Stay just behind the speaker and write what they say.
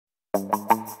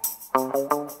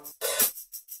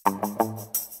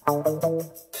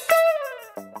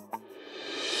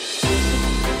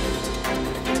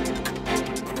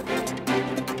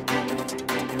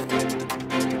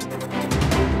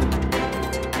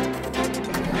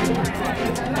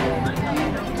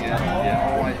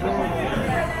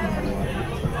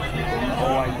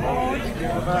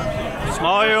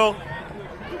Smile.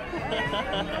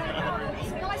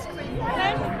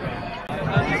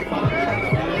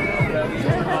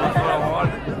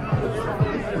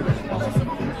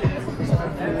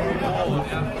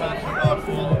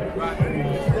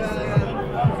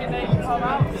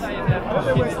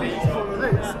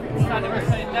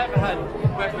 Never had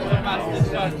weapons of mass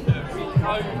destruction. We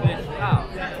know this out.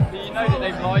 But you know that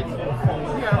they've lied to us.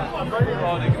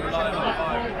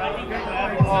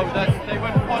 Oh, they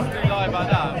wouldn't possibly lie about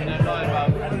that, and they'd lie about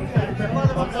war.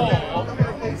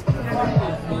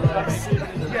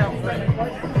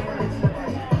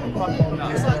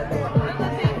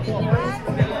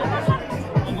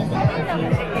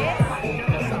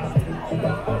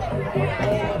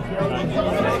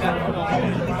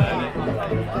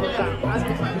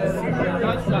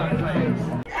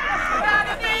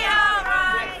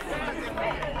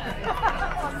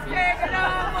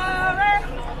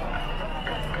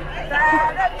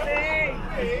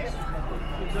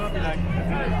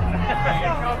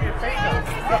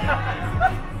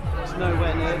 It's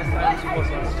nowhere near the fans it was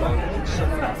last time.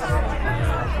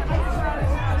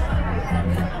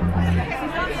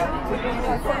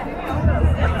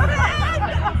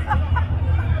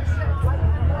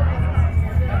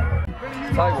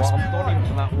 Tell you what, I'm nodding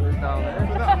to that walk down there.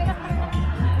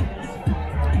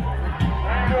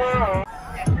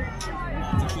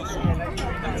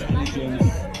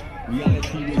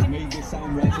 Reality was made with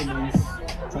sound resonance.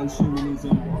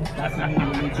 Transhumanism, that's a new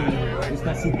religion. It's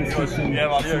that superstition. That's in the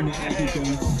evidence.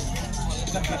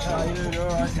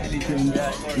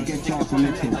 Intelligence, it gets dark a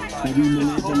little. Very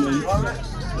malevolent.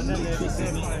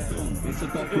 It's a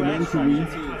documentary.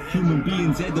 Human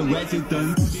beings are the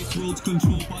residents. This world's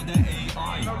controlled by the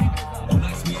AI. Don't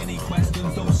ask me any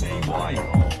questions, don't say why.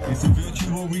 It's a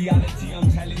virtual reality, I'm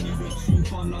telling you the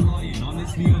truth, I'm not lying.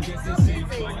 Honestly, I'm just a safe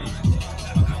guy.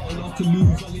 I've got a lot to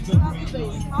lose, I live a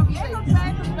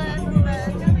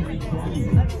great life.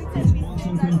 It's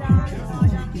quantum computers are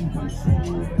taking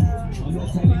control. I'm not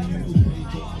telling you the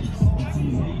fake lies. It's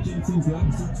these agents and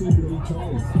drugs that took the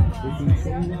toys. It's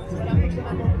insane like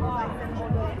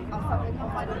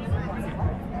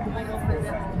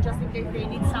just in case they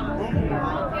need someone.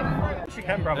 Do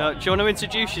you want to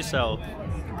introduce yourself?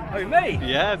 Oh, me?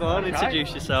 Yeah, go on,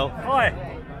 introduce yourself. Hi,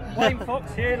 Wayne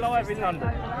Fox here, live in London.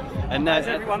 And how's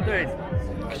everyone doing?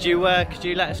 Could you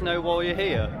let us know why you're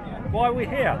here? Why are we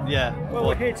here? Yeah. Well,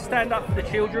 we're here to stand up for the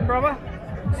children, brother,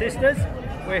 sisters.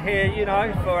 We're here, you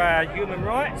know, for our human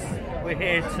rights. We're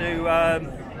here to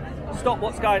stop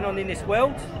what's going on in this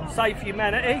world, save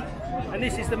humanity, and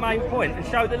this is the main point, and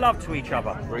show the love to each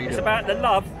other. It's about the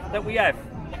love that we have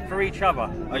for each other,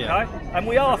 okay? Yeah. And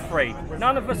we are free.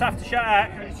 None of us have to shout out,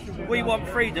 we want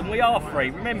freedom, we are free.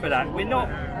 Remember that. We're not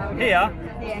here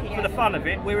for the fun of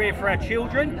it, we're here for our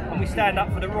children, and we stand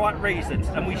up for the right reasons,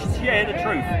 and we share the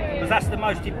truth, because that's the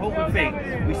most important thing.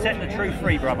 We set the truth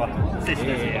free, brother,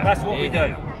 sisters. Yeah. That's what we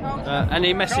do.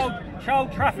 Any message?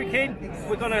 Child trafficking,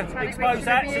 we're going to expose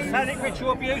that. Satanic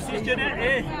ritual abuse is Jeanette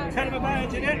here. Tell them about it,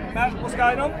 Jeanette, about what's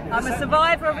going on. I'm a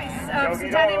survivor of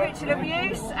satanic ritual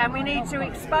abuse, and we need to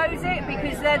expose it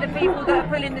because they're the people that are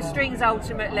pulling the strings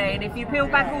ultimately. And if you peel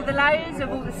back all the layers of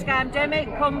all the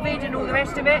scamdemic, COVID and all the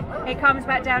rest of it, it comes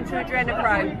back down to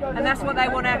adrenochrome. And that's what they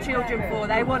want our children for.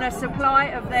 They want a supply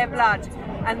of their blood.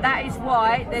 And that is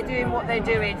why they're doing what they're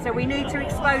doing. So we need to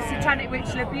expose satanic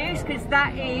ritual abuse because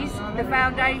that is the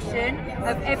foundation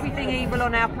of everything evil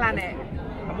on our planet.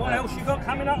 And what else you got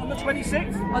coming up on the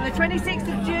 26th? On the 26th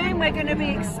of June, we're going to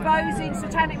be exposing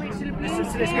satanic ritual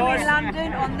abuse here in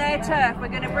London on their turf. We're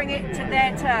going to bring it to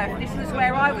their turf. This was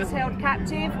where I was held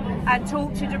captive and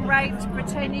tortured and raped for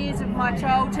 10 years of my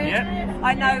childhood. Yep.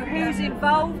 I know who's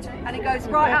involved, and it goes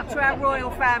right up to our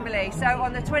royal family. So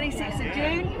on the 26th of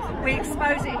June, we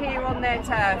expose it here on their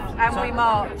turf, and we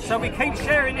march. So we keep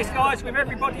sharing this, guys, with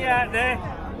everybody out there.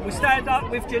 We stand up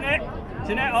with Jeanette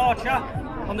Archer,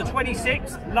 on the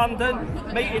 26th,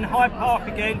 London, meet in Hyde Park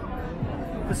again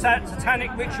for satanic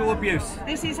ritual abuse.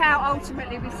 This is how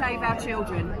ultimately we save our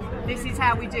children. This is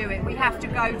how we do it. We have to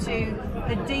go to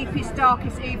the deepest,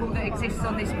 darkest evil that exists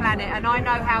on this planet, and I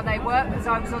know how they work because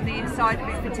I was on the inside of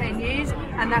it for 10 years,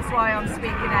 and that's why I'm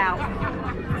speaking out.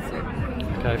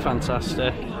 Okay,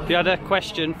 fantastic. If you had a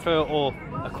question for,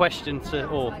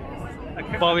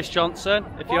 Boris Johnson.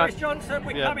 Boris Johnson,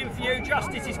 we're coming for you.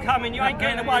 Justice is coming. You ain't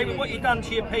getting away with what you've done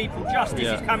to your people. Justice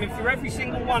is coming for every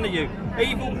single one of you.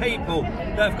 Evil people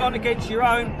that have gone against your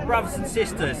own brothers and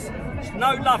sisters.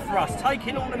 No love for us.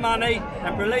 Taking all the money,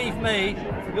 and believe me,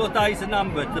 your days are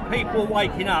numbered. The people are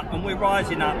waking up and we're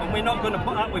rising up, and we're not going to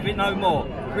put up with it no more.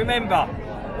 Remember,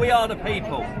 we are the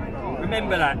people.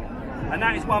 Remember that. And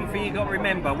that is one thing you've got to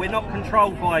remember. We're not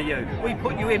controlled by you. We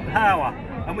put you in power,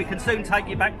 and we can soon take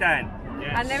you back down.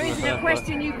 And there isn't a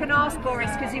question you can ask Boris,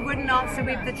 because he wouldn't answer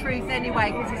with the truth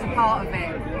anyway, because he's a part of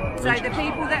it. So the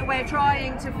people that we're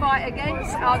trying to fight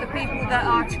against are the people that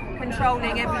are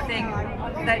controlling everything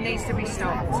that needs to be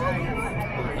stopped.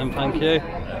 And thank you.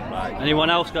 Anyone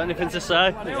else got anything to say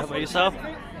about yourself?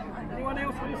 Anyone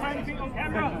else want to say anything on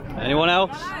camera? Anyone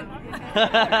else?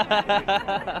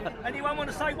 Anyone want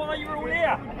to say why you're all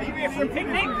here? Are you here for a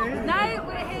picnic? No,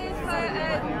 we're here for,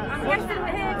 I'm guessing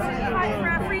we're here to fight for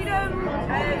our freedom.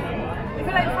 If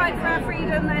we don't fight for our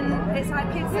freedom, then it's our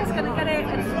kids that's going to get it.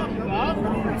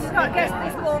 And we've just got to get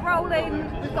this ball rolling.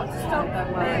 We've got to stop.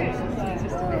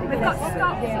 We've got to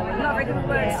stop. Not really good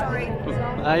word, sorry.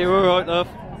 Are you alright, love?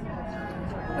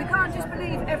 We can't just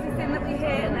believe everything that we hear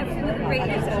and everything that we read.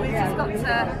 We've just got to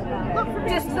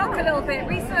just look a little bit,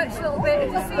 research a little bit,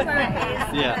 and just see where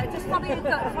it is. Just follow your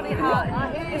gut, follow your heart.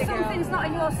 If something's not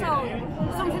in your soul,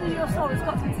 something in your soul has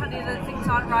got to be telling you that things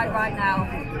aren't right now.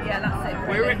 Yeah, that's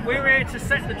it. We're here to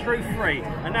set the truth free,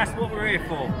 and that's what we're here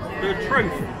for. The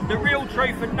truth, the real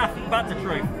truth, and nothing but the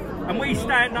truth. And we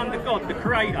stand under God, the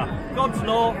Creator, God's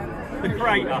law, the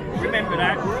Creator. Remember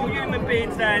that. We're all human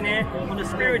beings down here on a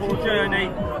spiritual journey,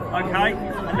 okay?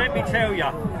 And let me tell you,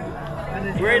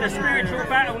 we're in a spiritual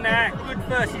battle now, good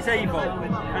versus evil.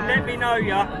 And let me know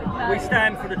we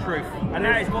stand for the truth. And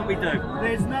that is what we do.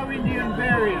 There's no Indian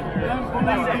variant. Don't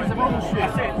believe this bullshit.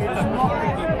 It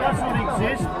does not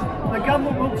exist. The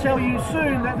government will tell you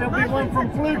soon that there'll be one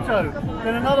from Pluto,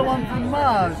 then another one from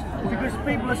Mars, because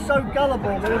people are so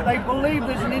gullible that they believe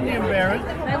there's an Indian variant.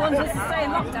 They want us to stay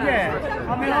in lockdown.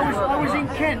 Yeah, I mean, I was in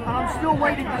Kent, and I'm still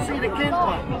waiting to see the Kent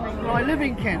one. Well, I live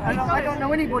in Kent, and I don't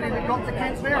know anybody that got the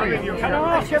Kent variant. Can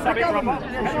I ask you something, brother?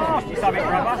 Can I ask you something,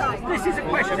 brother? This is a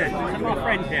question to my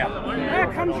friend here.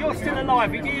 How comes you're still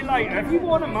alive a year later? Have you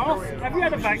worn a mask? Have you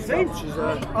had a vaccine?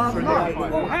 No.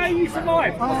 Well, how are you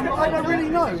survived? I don't really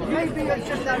know. Maybe it's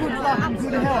just good luck and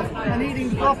good health and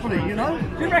eating properly, you know?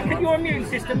 Do you reckon your immune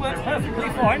system works perfectly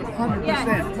fine?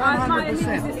 100%.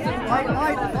 100%.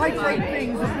 I take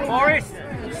things... Boris,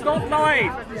 stop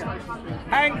lying.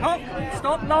 Hancock,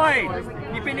 stop lying.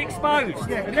 You've been exposed.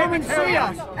 Yeah, come and see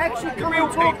us. Actually come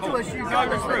and talk to us, you guys,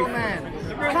 little man.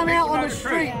 Come out on the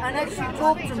street and actually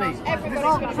talk to me, because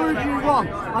I'll prove you wrong.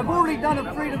 I've already done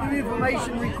a Freedom of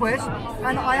Information request,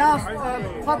 and I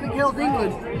asked Public Health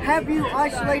England, have you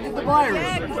isolated the virus?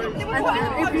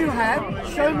 And if you have,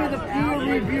 show me the peer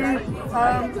review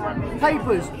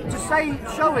papers to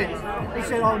show it. They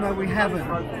said, oh no, we haven't.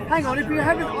 Hang on, if you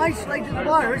haven't isolated the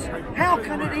virus, how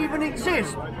can it even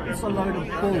exist? It's a load of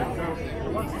bull.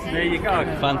 There you go.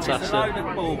 Fantastic. It's a load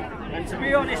of bull. And to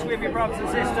be honest with you, brothers and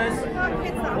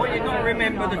sisters, what you've got to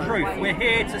remember the truth. We're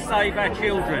here to save our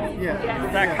children.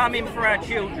 They're coming for our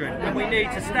children, and we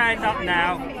need to stand up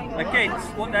now against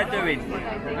what they're doing.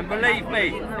 And believe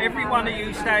me, every one of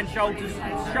you stand shoulder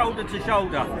to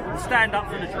shoulder and stand up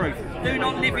for the truth. Do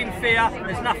not live in fear.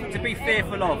 There's nothing to be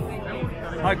fearful of.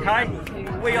 Okay?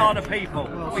 We are the people.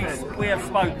 We have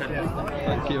spoken.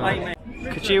 Thank you. Amen.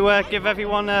 Could you give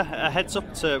everyone a heads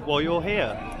up to why you're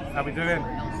here? How we doing?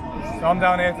 So I'm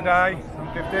down here today,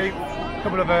 I'm 50, a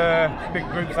couple of big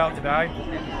groups out today,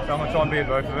 so I'm going to try and be at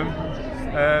both of them.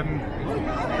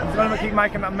 I'm going to keep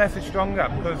making that message stronger,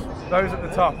 because those at the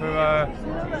top who are,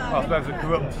 I suppose, the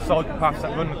corrupt psychopaths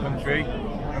that run the country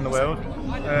and the world,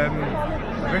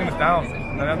 are bringing us down.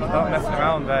 And they're not messing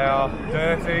around. They are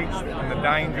dirty and they're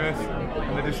dangerous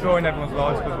and they're destroying everyone's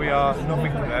lives, because we are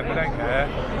nothing to them. They don't care.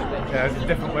 It's a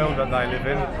different world that they live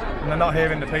in, and they're not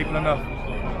hearing the people enough.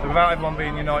 So without everyone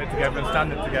being united together and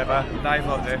standing together, days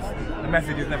like this, the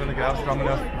message is never going to get out strong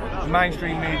enough. The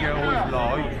mainstream media always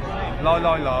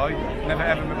lie, never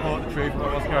ever report the truth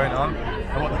about what's going on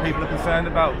and what the people are concerned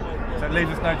about. So it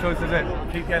leaves us no choice, does it?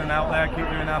 Keep getting out there, keep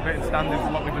doing our bit and standing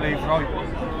for what we believe is right.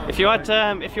 If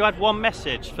you had one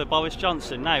message for Boris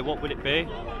Johnson now, what would it be?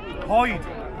 Hide!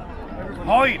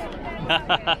 Hide!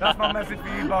 That's my message for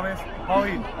you, Boris.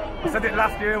 Hide! I said it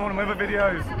last year in one of my other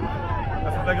videos.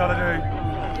 That's what they got to do.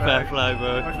 Fair play,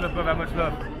 bro. Much love, brother, much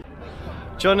love.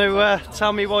 Do you want to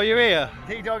tell me why you're here?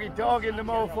 T-Doggy Dog in the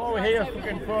mofo, we're here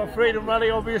for a freedom rally,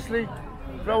 obviously.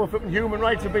 For our fucking human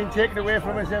rights have been taken away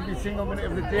from us every single minute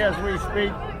of the day as we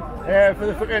speak.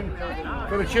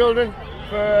 for the children,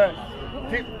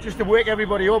 just to wake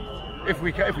everybody up if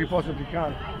we possibly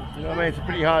can. You know what I mean? It's a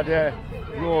pretty hard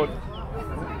road.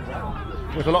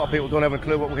 Because a lot of people don't have a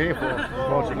clue what we're here for,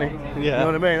 unfortunately. Yeah. You know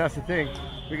what I mean? That's the thing.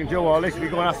 We can do all this, we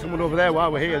go and ask someone over there why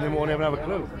we're here and they won't even have a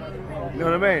clue. You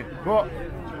know what I mean? But,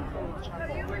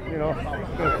 you know,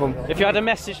 it's going to come. If you had a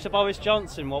message to Boris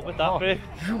Johnson, what would that be?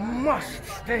 You must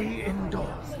stay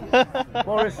indoors.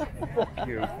 Boris, fuck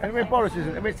you. I mean, Boris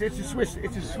isn't. I mean, it's a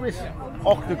Swiss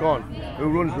octagon who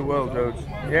runs the world, dudes.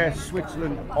 Yeah,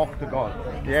 Switzerland octagon.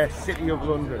 Yeah, City of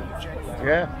London.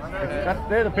 Yeah,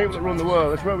 they're the people that run the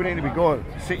world. That's where we need to be going.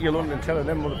 City of London, telling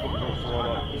them motherfuckers what's going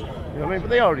on. You know what I mean? But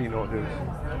they already know, dudes.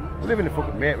 We live in the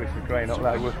fucking matrix, for crying out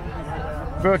loud. With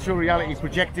virtual reality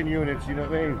projecting units, you know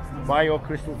what I mean?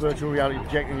 Bio-crystal virtual reality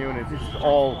projecting units. This is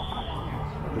all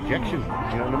projection,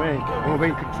 you know what I mean? And we're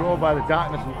being controlled by the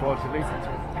darkness, unfortunately.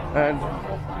 And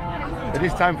it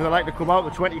is time for the light to come out,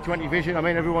 the 2020 vision. I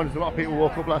mean, a lot of people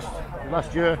woke up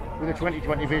last year with the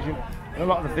 2020 vision. And a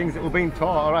lot of the things that we're being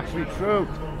taught are actually true.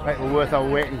 Like we're worth our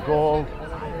weight in gold.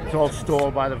 It's all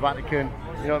stored by the Vatican,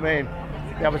 you know what I mean?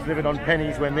 They have us living on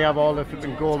pennies when they have all the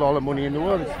flipping gold, all the money in the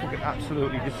world. It's fucking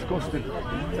absolutely disgusting.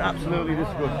 It's absolutely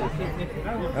disgusting.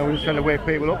 And we're just trying to wake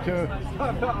people up to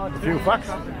a few facts,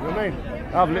 you know what I mean?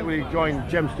 I've literally joined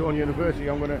Gemstone University.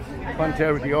 I'm going to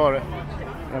Pantera Diora.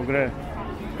 And I'm going to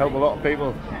help a lot of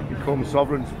people become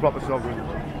sovereigns, proper sovereigns.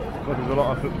 Because there's a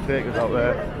lot of flipping fakers out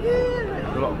there.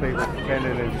 There's a lot of people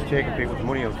spending and just taking people's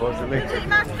money, unfortunately.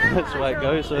 That's the way it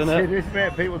goes, isn't it? It is,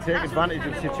 mate. People take advantage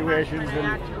of situations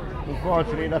and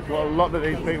unfortunately, that's what a lot of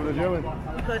these people are doing.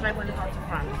 Because I want to go to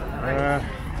France.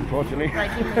 Unfortunately.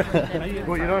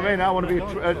 But you know what I mean? I want to be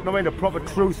a proper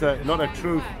truther, not a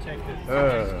truth.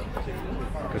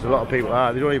 Because a lot of people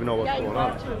are, they don't even know what's going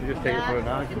on. They just take it for an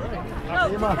argument.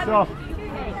 You must off.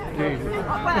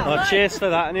 Oh, cheers for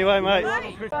that anyway, mate. And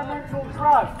it is designed to do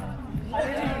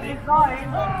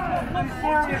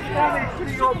serious damage to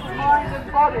your mind and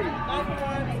body.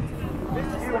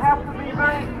 You have to be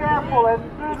very careful and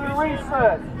do the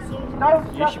research. Don't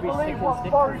just believe what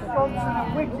Boris Johnson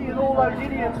and Witty and all those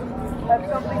idiots have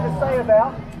something to say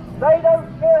about. They don't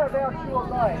care about your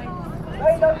life.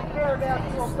 They don't care about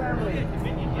your family.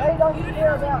 They don't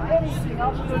care about anything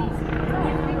other than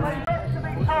to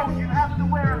be told you have to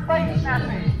wear a face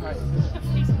nappy.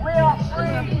 We are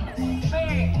free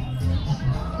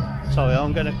beings. Sorry,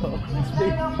 I'm going to put up this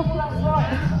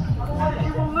Otherwise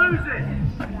you will lose it.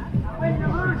 When you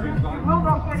lose it, you will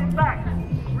not get it back.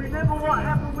 Remember what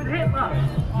happened with Hitler.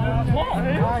 What?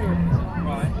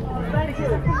 Thank you.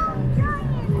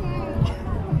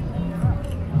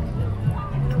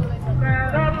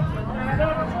 Stand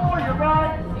up for your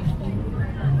right.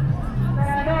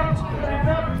 Stand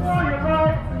up for your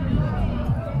right.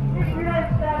 If you don't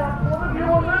stand up for them, you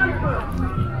will lose them.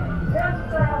 Once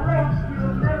they are lost, you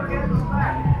will never get them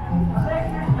back. Unless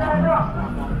you stand up.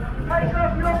 Take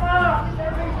up your mark.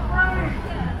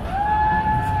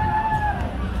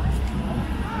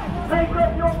 Take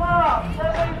up your mark,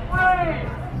 let me free!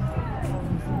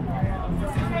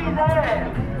 Stay there!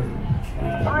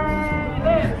 Breathe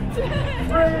in!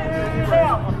 Breathe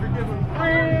out!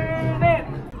 Breathe in!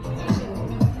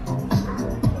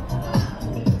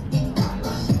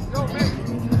 Yo, mate,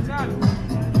 Sam.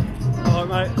 Alright,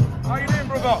 mate. How you doing,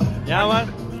 brother? Yeah, man.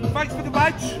 Thanks for the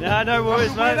badge. Yeah, no worries,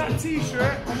 mate. Wear that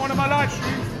t-shirt on one of my live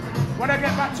streams when I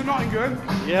get back to Nottingham.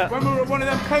 Yeah. When we're at one of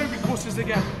them COVID buses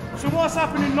again. So what's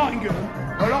happened in Nottingham,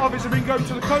 a lot of us have been going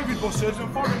to the COVID buses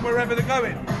and following wherever they're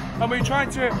going. And we're trying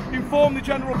to inform the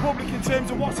general public in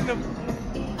terms of what's in them.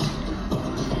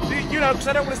 You know, because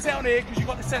I don't want to sit on here because you've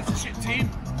got the censorship team.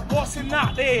 What's in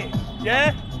that there,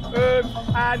 yeah?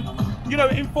 And, you know,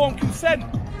 informed consent.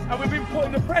 And we've been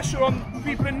putting the pressure on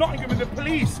people in Nottingham and the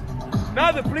police.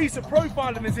 Now the police are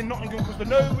profiling us in Nottingham because they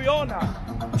know who we are now.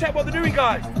 Check what they're doing,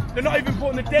 guys. They're not even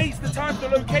putting the dates, the times, the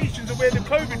locations of where the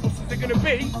COVID buses are going to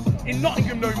be in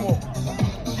Nottingham no more.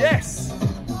 Yes.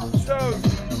 So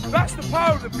that's the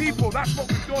power of the people. That's what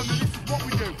we've done. This is what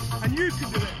we do. And you can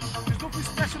do it. There's nothing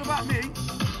special about me.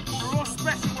 We're all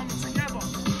special when we're together.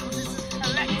 It's a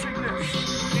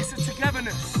collectiveness. It's a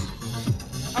togetherness.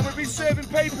 And we've been serving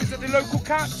papers at the local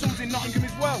councils in Nottingham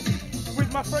as well.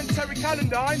 With my friend Terry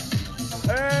Callandine.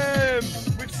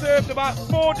 We've served about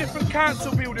 4 different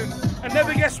council buildings, and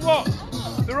never guess what?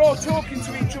 They're all talking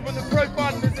to each other, the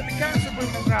profiling us at the council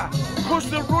buildings now, because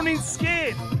they're running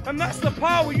scared, and that's the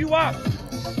power you have.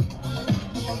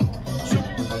 So,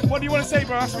 what do you want to say,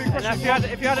 bro? Ask me a question.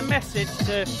 If you had a message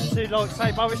to like,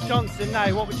 say, Boris Johnson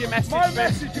now, what would your message be? My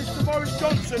message is to Boris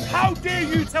Johnson, how dare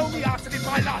you tell me how to live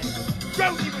my life?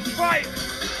 Don't even try it.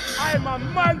 I am a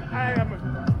man, I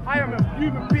am a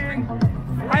human being,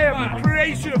 I am a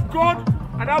creation of God,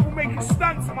 and I will make a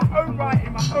stance in my own right,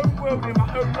 in my own world, in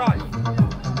my own life.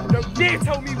 Don't dare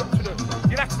tell me what to do.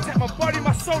 You'll have to take my body,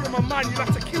 my soul, and my mind. You'll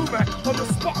have to kill me on the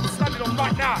spot I'm standing on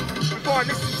right now before I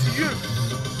listen to you.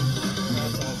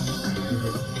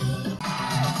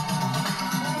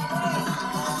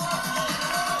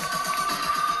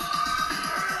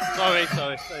 Sorry,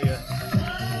 there you go.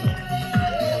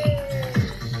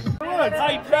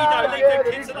 Hey, Pedo, leave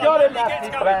the kids alone. Let me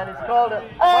get going.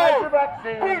 Hey,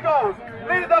 pedos,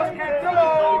 leave those kids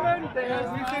alone.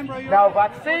 Now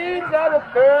vaccines are the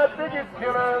third biggest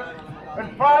killers. And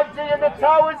 5G in the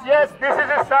towers, yes, this is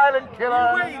a silent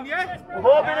killer. We've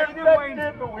all been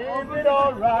infected, but we've been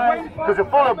alright. Because they're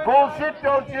full of bullshit,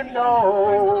 don't you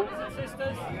know?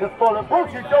 They're full of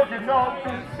bullshit, don't you know?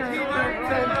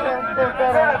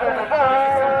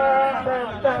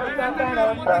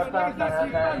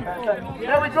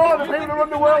 There we go, the people who run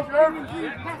the world,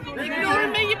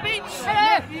 Ignoring me, you bitch!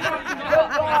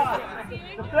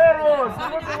 The pharaohs, who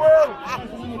run the world?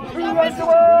 Who runs the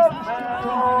world?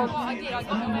 We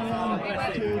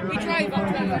drove up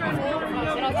to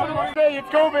Say it's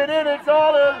COVID and it's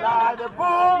all a lie. The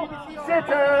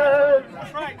bullshitters.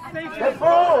 The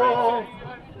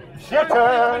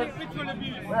bullshitters.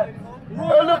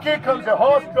 Oh, look, here comes a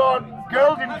horse-drawn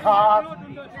girls in car.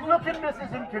 She's looking this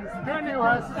is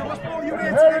inconspicuous.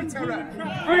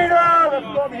 Freedom! That's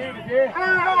what I'm here today.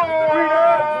 Freedom!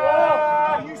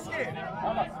 Are you scared?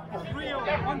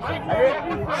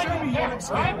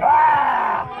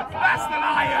 That's the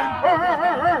lion!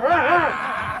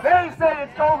 They say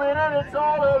it's COVID and it's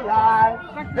all a lie.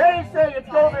 They say it's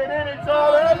COVID and it's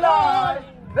all a lie.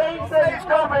 They say it's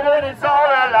COVID and it's all a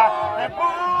lie. They're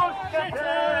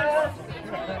bullshitters.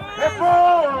 They're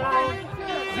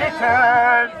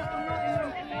bullshitters.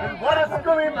 And what a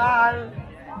scummy man.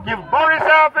 Give Boris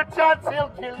half a chance, he'll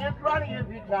kill your granny if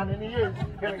he can, and he is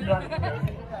killing granny.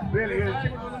 Really is.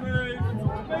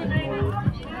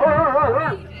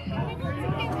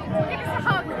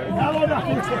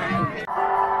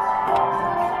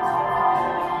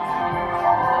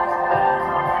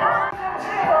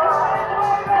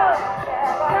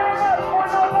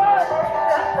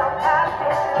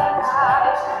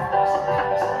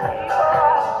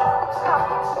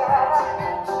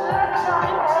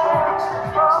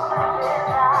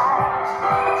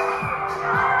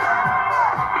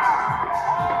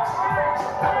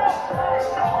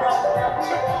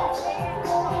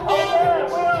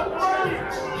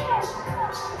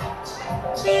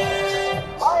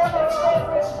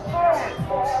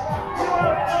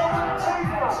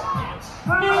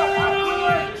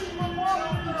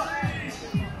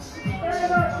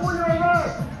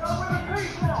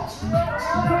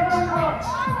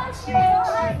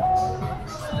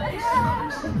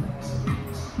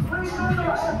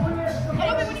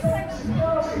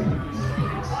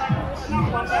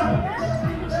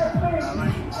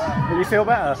 Will you feel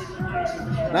better?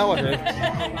 Now I do.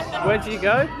 Where do you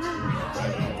go?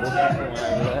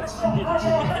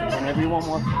 And everyone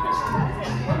wants.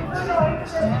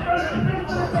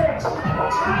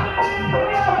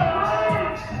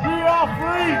 We are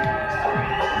free!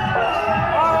 I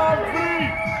am free!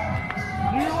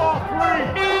 You are free!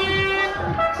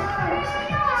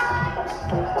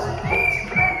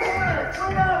 Everyone is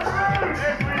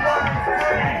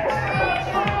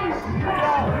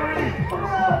free!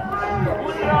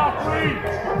 We are free!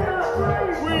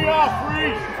 We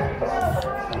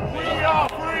are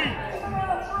free!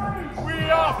 We are free! We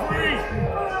are free!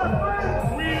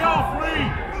 We are free!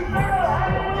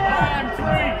 I am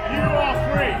free! You are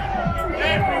free!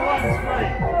 Everyone's free!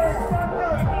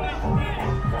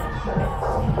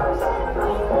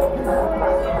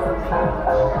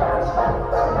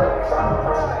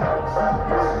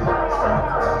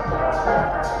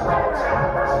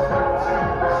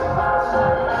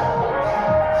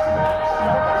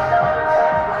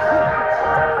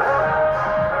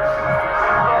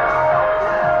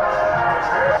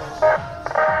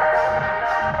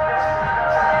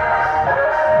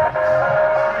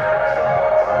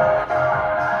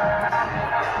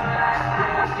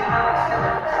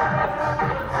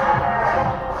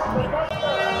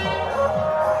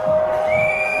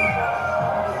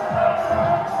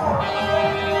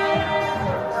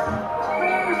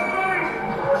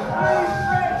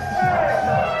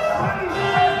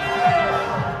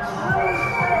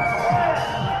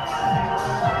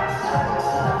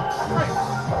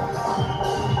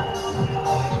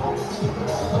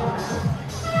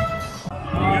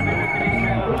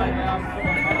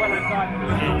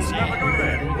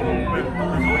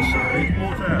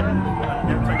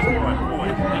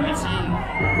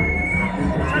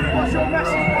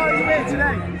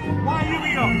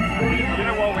 You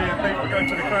know what we're going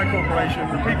to the Crown Corporation,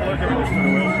 the people are doing this to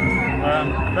the world.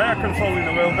 They're controlling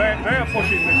the world, they're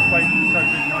pushing this fake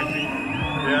COVID-19.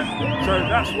 Yeah, so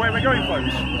that's where we're going,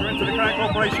 folks. We're into the Crown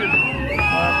Corporation.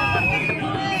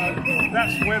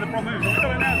 That's where the problem is. We've got to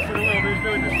announce to the world who's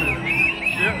doing this to them.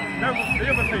 The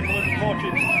other people are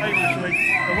marching aimlessly.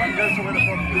 They won't go to where the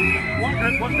problem is. One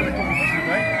group was going to come with us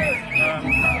today,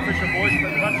 Fisher Boys, but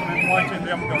they've had some inviting, they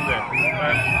haven't gone there.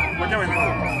 We're going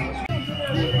forward.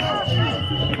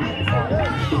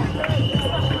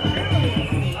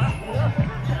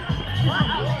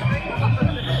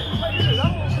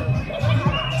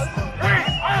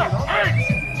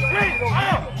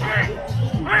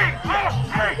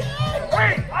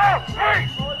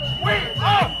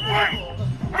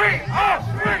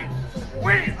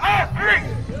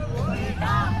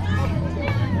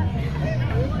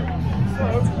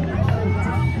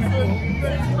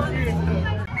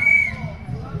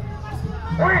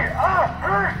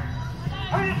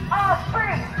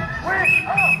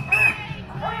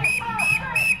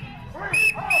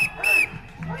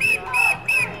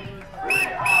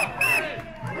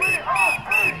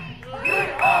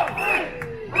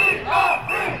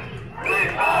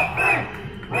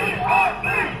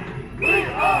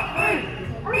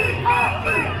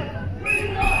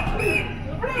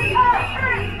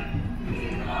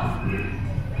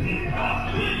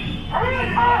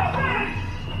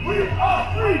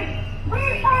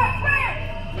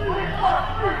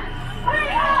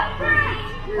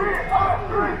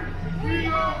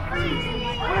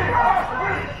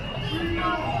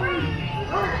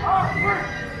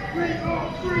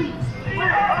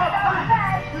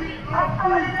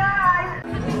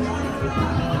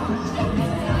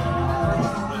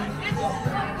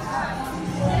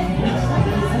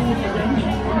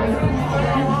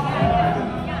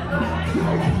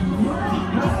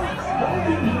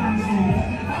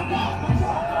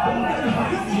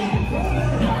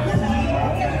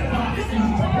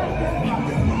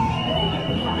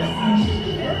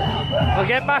 We'll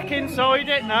get back inside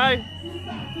it now.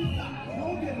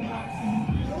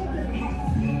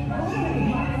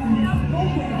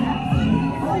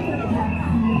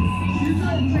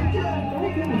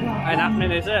 Ain't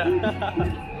happening, is it? And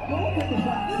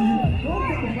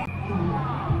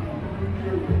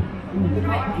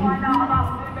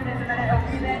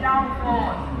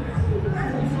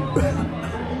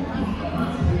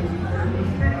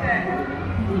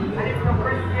if you're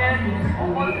Christian or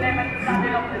Muslim and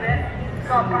standing up to this,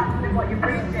 start practicing what you're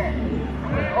preaching.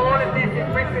 All of this is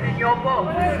written in your book.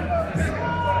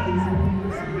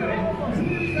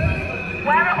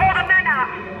 Where are all the men at?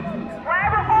 Where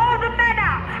are all the men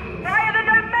at? Why are there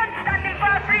no men standing for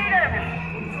our freedom?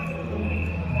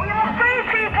 We are free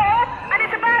people, and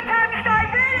it's about time you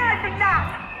start realising that.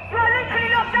 You are literally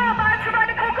locked down by a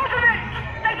tyrannical government.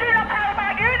 They do not care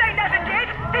about you, they never did.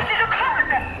 This is a con.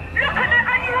 Look at the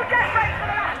annual death rate for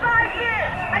the last 5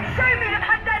 years and show me the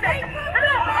pandemic. Look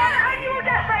at the annual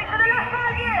death rate for the last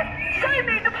 5 years. Show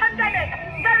me the pandemic.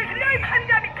 There is no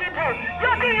pandemic, people.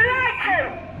 You're being lied to.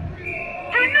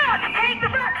 Do not take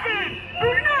the vaccine. Do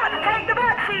not take the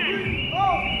vaccine.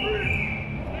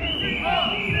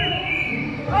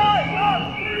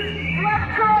 You have a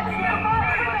choice. You have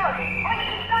march with us. Or you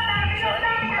can stand there and be locked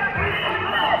down again.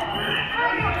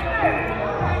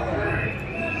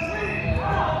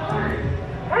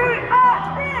 We are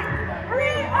free! We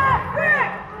are free!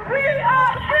 We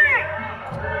are free!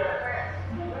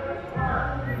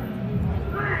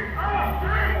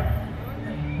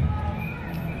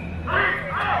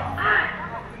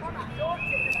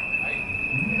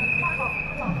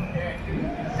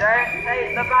 Don't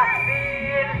take the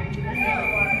vaccine!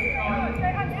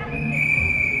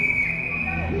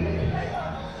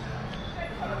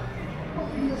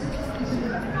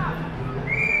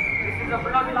 This is a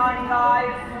bloodline,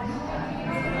 guys.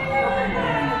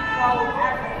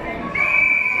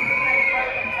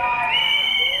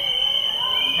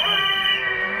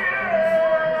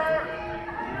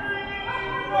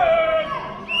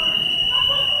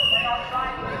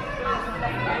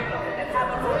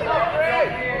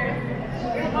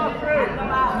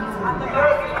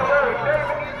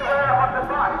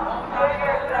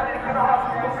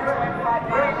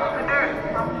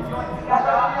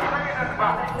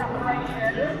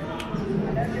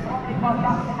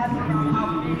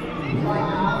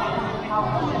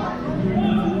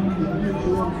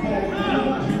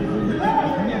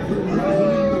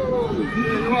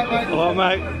 Oh,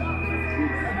 mate.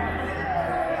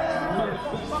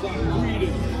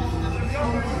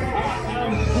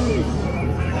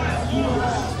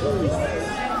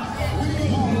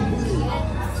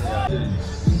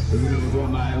 Got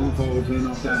my own control. Turn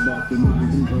off that box with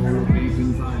mind control. Faith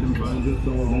inside and find your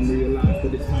soul. And realize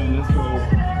that it's time, let's go.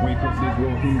 Wake up these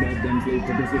walking dead, then slave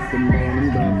to the system, born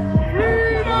and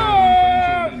bred.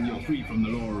 Then you're free from the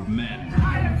law of men.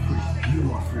 I am free, you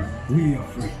are free, we are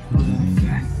free. I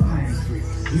am free,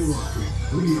 you are free,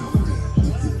 we are free.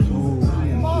 Oh, I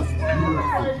am free, you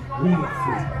are free, we are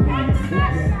free. I am free,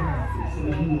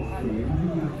 you are free,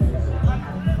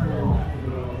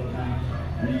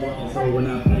 so when I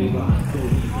play rock, so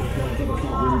the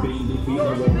sovereign being defeated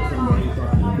over somebody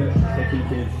the two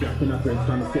kids jacking up and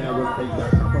trying to scare us, take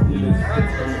that populist,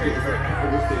 it's gonna get us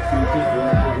capitalistic, two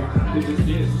kids,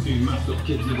 this is two masked up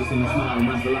kids, never seen a smile,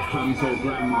 when's the last time you saw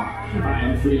grandma? I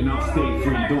am free and I'll stay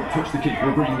free, don't touch the kids,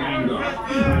 we'll bring anger. I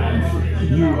am free,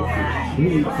 you are free,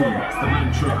 we are free, that's the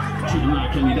mantra. Treat them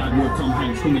like any dad would, Tom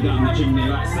Hanks coming down the chimney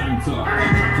like Santa.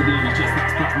 Trapped to the NHS,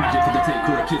 that's black magic for the take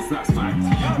kids, that's fact.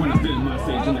 When I film my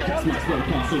stage and I cast my spell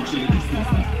upon socially distance.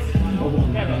 I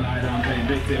won't never lie down playing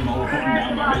victim or button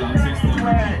down Babylon system.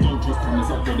 Don't trust promise,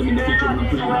 I'll put them in the future when I'm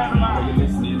free right now. Are you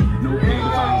listening? No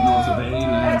pedophiles, no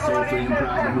surveillance, so free and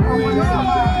proud of who wins.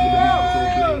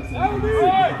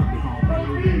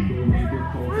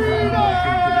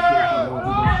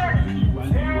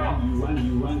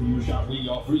 We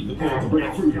are free, the poor to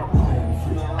break free. You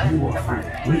are free,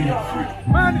 we are free.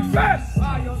 Manifest!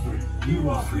 You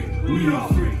are free, we are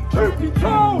free. Take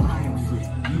control! I am free,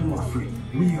 you are free,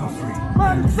 we are free.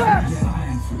 Manifest! I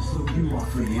am free, so you are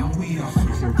free, and we are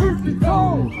free, so take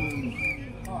control!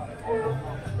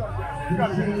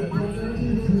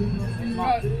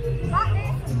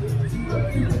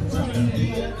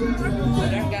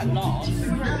 Don't get lost.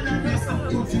 Come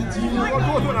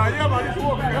on,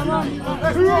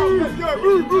 let's go,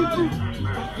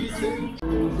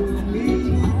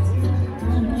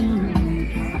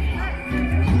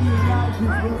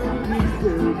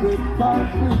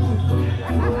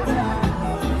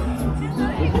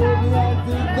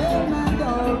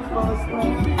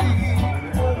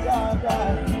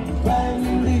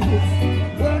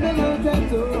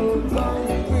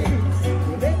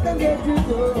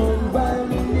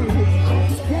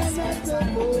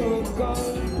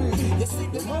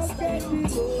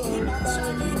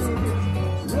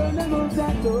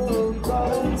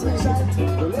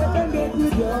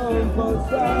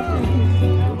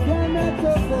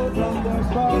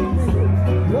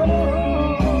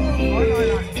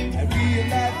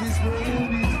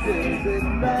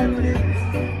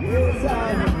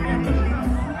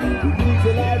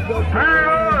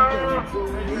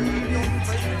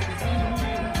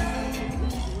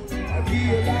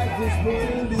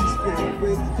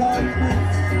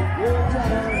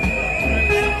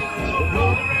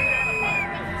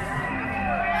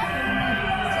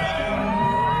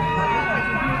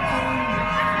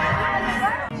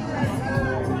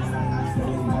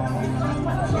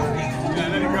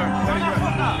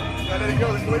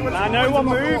 move. I know one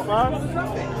move, man.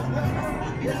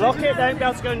 Block it, don't be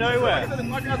able to go nowhere.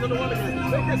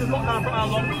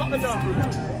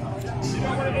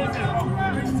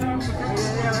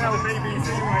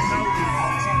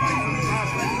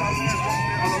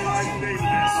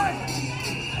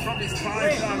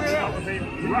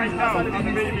 Right now on the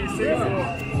BBC, so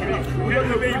get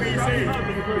the BBC.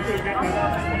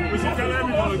 We should tell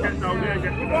everyone to get down there and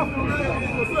get the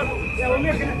yeah, we're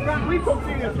making it front. We come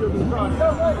see us through the front.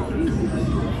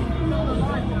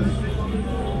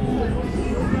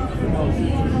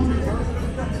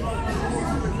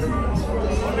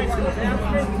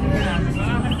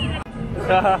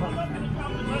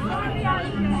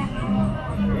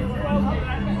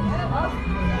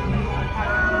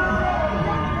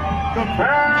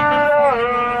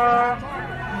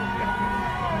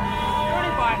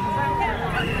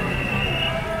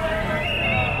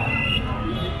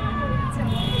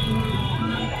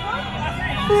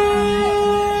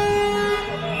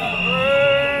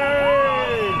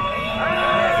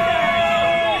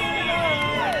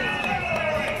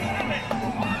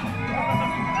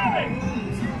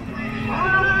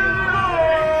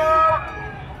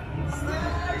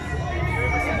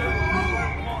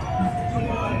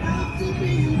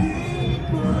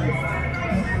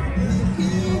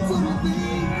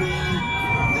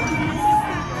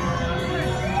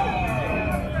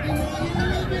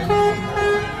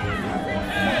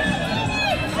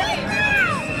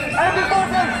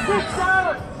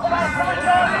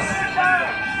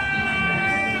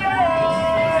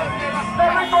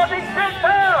 Everybody sit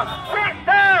down! Sit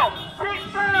down! Sit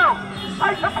down!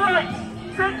 Take a break!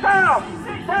 Sit down!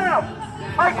 Sit down!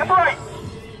 Take a break!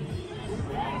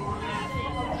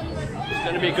 It's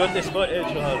going to be good, this footage, I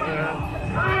hope.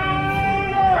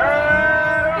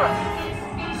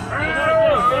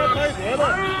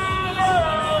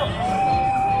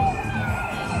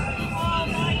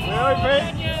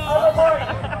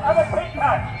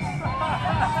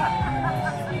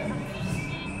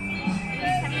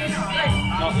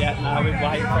 Not yet, no, we're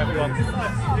waiting for everyone.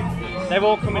 They're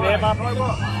all coming here, Bob.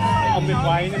 I'm with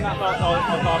Wayne and that, but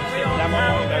I'll not sit with them.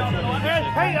 Hey,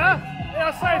 Peter,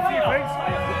 I'll say a few things.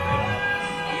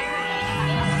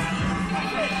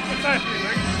 Say a few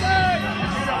things.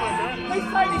 He's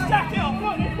taking his jacket off,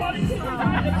 look, this one is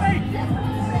at the beach.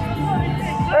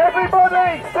 Everybody,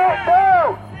 sit down!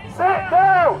 Sit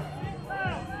down!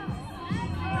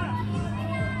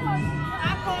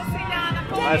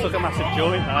 It's like a massive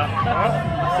joint, that.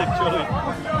 Massive joint.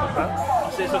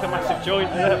 It's like a massive joint.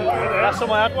 Last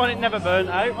time I had one, it never burnt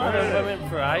out. I went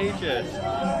for ages.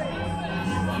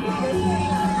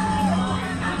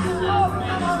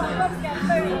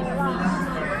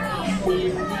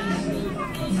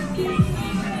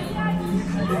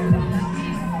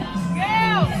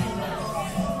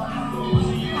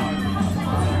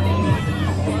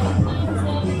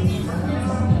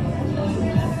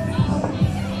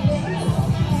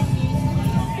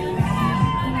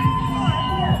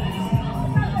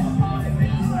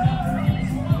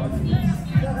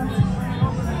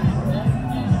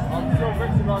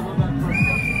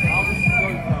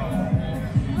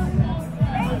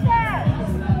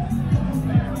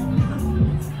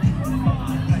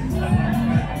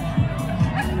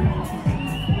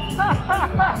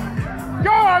 Go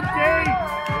on, Dee!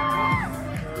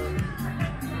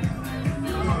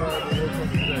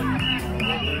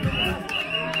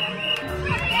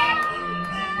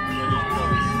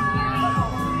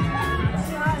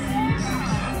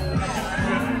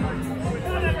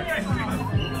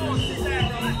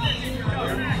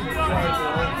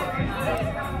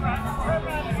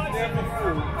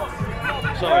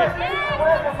 Sorry.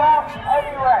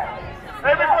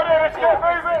 Everybody, let's get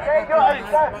moving! There you go,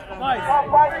 Nice.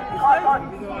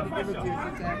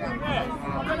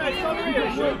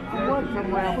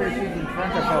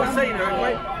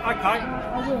 Okay.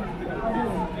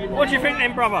 What do you think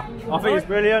then, brother? I think it's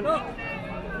brilliant.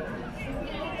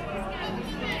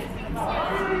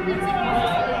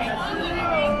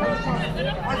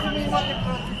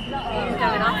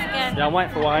 Yeah, I'm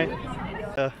waiting for Wayne.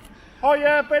 Oh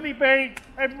yeah, Benny B.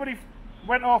 Everybody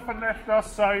went off and left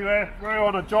us, so we're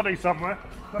on a Johnny somewhere.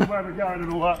 Don't know where we're going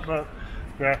and all that, but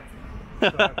yeah. So,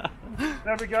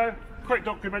 there we go. Quick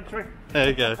documentary. There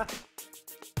you go.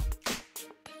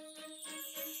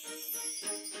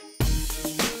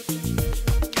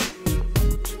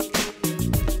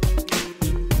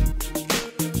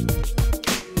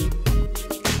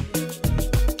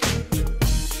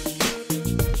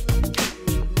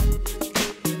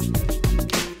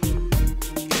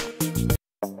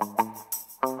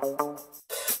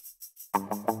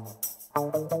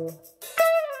 Thank you.